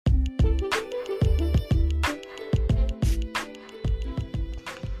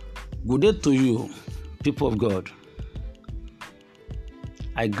Good day to you, people of God.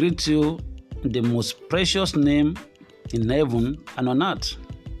 I greet you in the most precious name in heaven and on earth.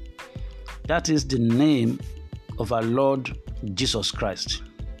 That is the name of our Lord Jesus Christ.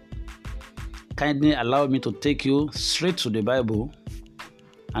 Kindly allow me to take you straight to the Bible,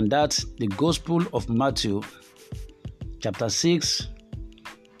 and that's the Gospel of Matthew, chapter 6.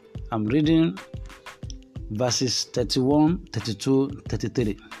 I'm reading verses 31, 32,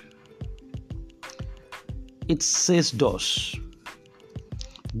 33. It says thus: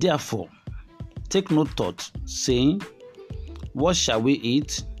 Therefore, take no thought, saying, what shall we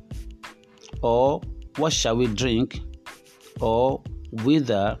eat? Or what shall we drink? Or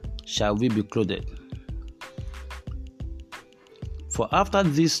whither shall we be clothed? For after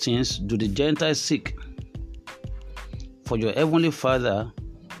these things do the Gentiles seek. For your heavenly Father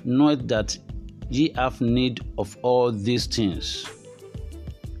knoweth that ye have need of all these things.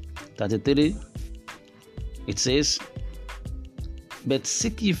 33. It says, but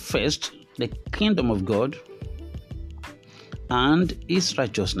seek ye first the kingdom of God and his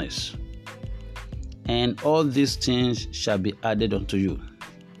righteousness, and all these things shall be added unto you.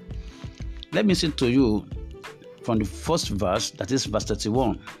 Let me say to you from the first verse, that is verse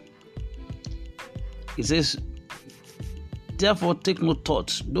 31. It says, therefore take no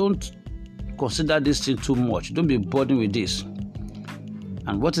thought. Don't consider this thing too much. Don't be burdened with this.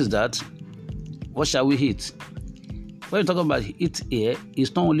 And what is that? What shall we eat? When you talk about eat here,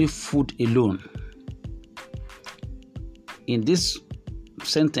 it's not only food alone. In this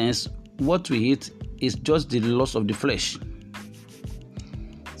sentence, what we eat is just the lust of the flesh.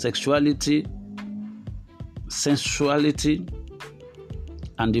 Sexuality, sensuality,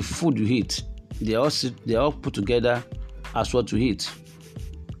 and the food you eat, they all put together as what we eat.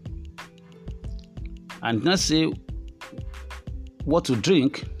 And not say what to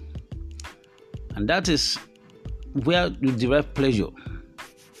drink, and that is where you derive pleasure.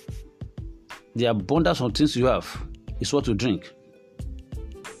 The abundance of things you have is what to drink.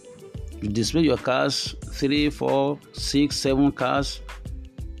 You display your cars, 3, 4, 6, 7 cars.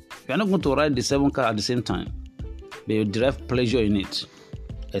 You are not going to ride the 7 car at the same time, but you derive pleasure in it.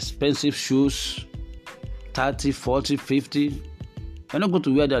 Expensive shoes, 30, 40, 50. You are not going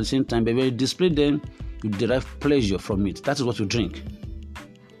to wear them at the same time, but when you display them, you derive pleasure from it. That is what you drink.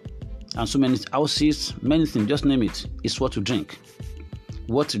 And so many houses, many things, just name it, is what you drink.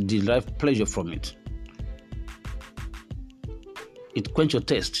 What you derive pleasure from it. It quenches your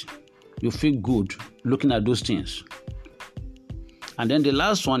thirst. You feel good looking at those things. And then the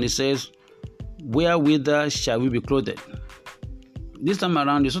last one, it says, wherewith shall we be clothed? This time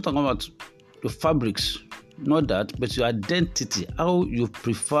around, it's not talking about the fabrics, not that, but your identity, how you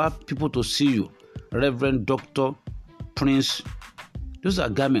prefer people to see you. Reverend, doctor, prince, those are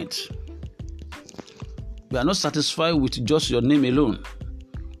garments. You are not satisfied with just your name alone.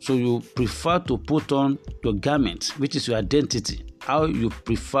 So you prefer to put on your garment, which is your identity. How you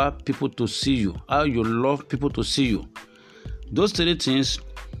prefer people to see you. How you love people to see you. Those 3 things,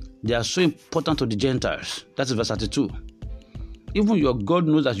 they are so important to the Gentiles. That's verse 32. Even your God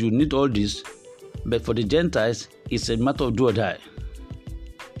knows that you need all this, but for the Gentiles, it's a matter of do or die.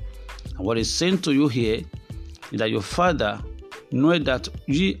 And what he's saying to you here is that your Father knoweth that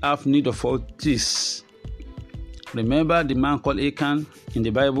ye have need of all this. Remember the man called Achan in the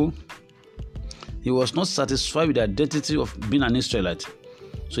Bible? He was not satisfied with the identity of being an Israelite.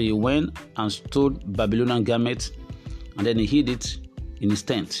 So he went and stole Babylonian garments, and then he hid it in his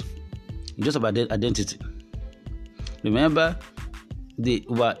tent. It's just about identity. Remember, they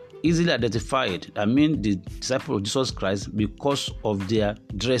were easily identified. I mean, the disciples of Jesus Christ, because of their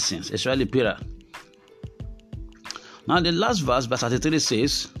dressings, especially Peter. Now, the last verse, verse 33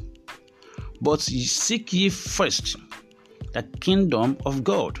 says, but seek ye first the kingdom of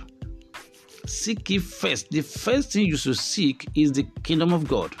God. Seek ye first. The first thing you should seek is the kingdom of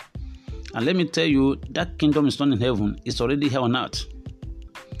God. And let me tell you, that kingdom is not in heaven, it's already here on earth.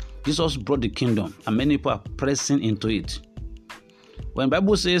 Jesus brought the kingdom, and many people are pressing into it. When the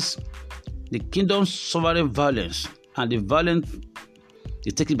Bible says the kingdom suffereth violence, and the violent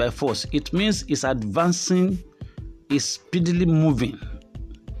is taken by force, it means it's advancing, it's speedily moving.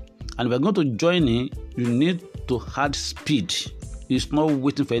 And if we're going to join in, you need to add speed. It's not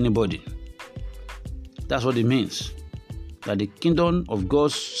waiting for anybody. That's what it means. That the kingdom of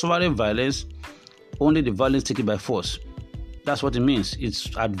God suffereth violence, only the violence taken by force. That's what it means.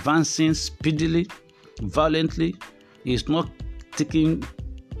 It's advancing speedily, violently. It's not taking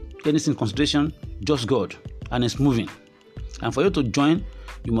anything in consideration, just God. And it's moving. And for you to join,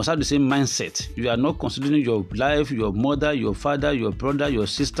 you must have the same mindset. You are not considering your life, your mother, your father, your brother, your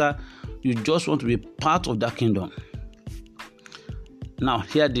sister. You just want to be part of that kingdom. Now,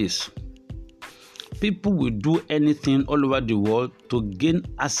 hear this. People will do anything all over the world to gain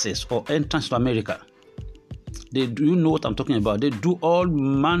access or entrance to America. You know what I'm talking about. They do all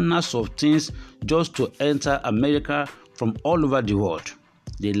manners of things just to enter America from all over the world.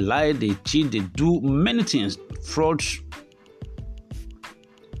 They lie, they cheat, they do many things, frauds,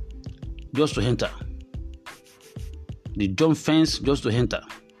 just to enter. They jump fence just to enter.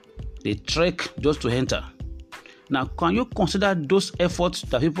 They trek just to enter. Now, can you consider those efforts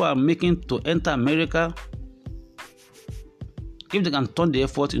that people are making to enter America? If they can turn the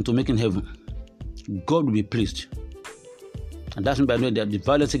effort into making heaven, God will be pleased. And that's why the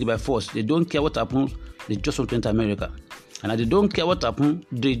violence taken by force. They don't care what happens, they just want to enter America. And if they don't care what happens,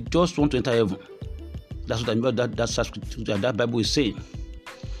 they just want to enter heaven. That's what I mean. That Bible is saying.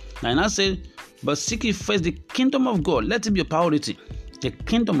 And I say, but seek ye first the kingdom of God. Let it be a priority. The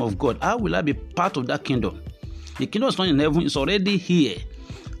kingdom of God. How will I be part of that kingdom? The kingdom is not in heaven, it's already here.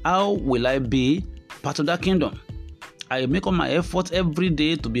 How will I be part of that kingdom? I make all my efforts every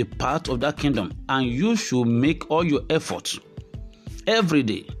day to be part of that kingdom. And you should make all your efforts every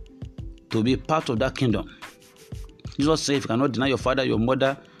day to be part of that kingdom. Jesus said, if you cannot deny your father, your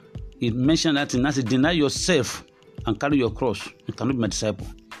mother, he mentioned that in Nancy, deny yourself and carry your cross. You cannot be my disciple.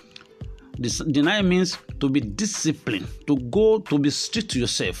 Deny means to be disciplined, to be strict to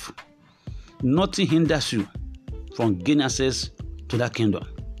yourself. Nothing hinders you from gaining access to that kingdom.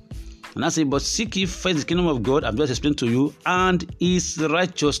 And I say, but seek ye first the kingdom of God, I've just explained to you, and his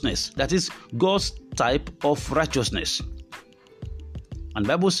righteousness. That is God's type of righteousness. And the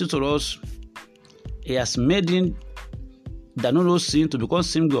Bible says to us, he has made him that no sin to become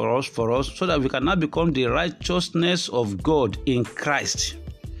sin for us, so that we can now become the righteousness of God in Christ.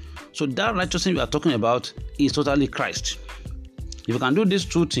 So that righteousness we are talking about is totally Christ. If you can do these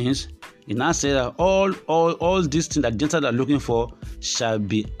two things, it now says that all these things that Gentiles are looking for shall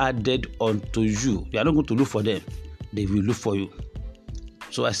be added unto you. You are not going to look for them, they will look for you.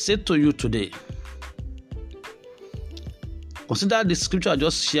 So I say to you today, consider the scripture I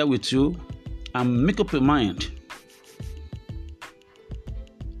just shared with you and make up your mind.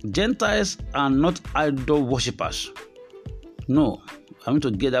 Gentiles are not idol worshippers. No, I want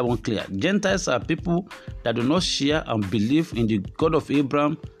to get that one clear. Gentiles are people that do not share and believe in the God of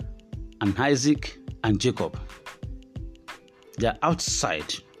Abraham and Isaac and Jacob. They are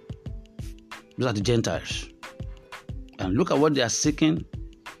outside. Those are the Gentiles. And look at what they are seeking,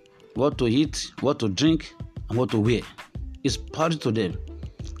 what to eat, what to drink, and what to wear. It's part to them.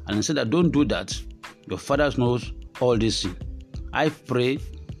 And instead that don't do that, your Father knows all this things. I pray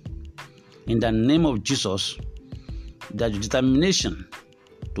in the name of Jesus that your determination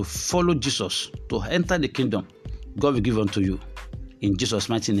to follow Jesus, to enter the kingdom, God will give unto you. In Jesus'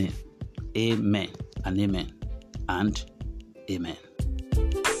 mighty name, amen and amen and amen.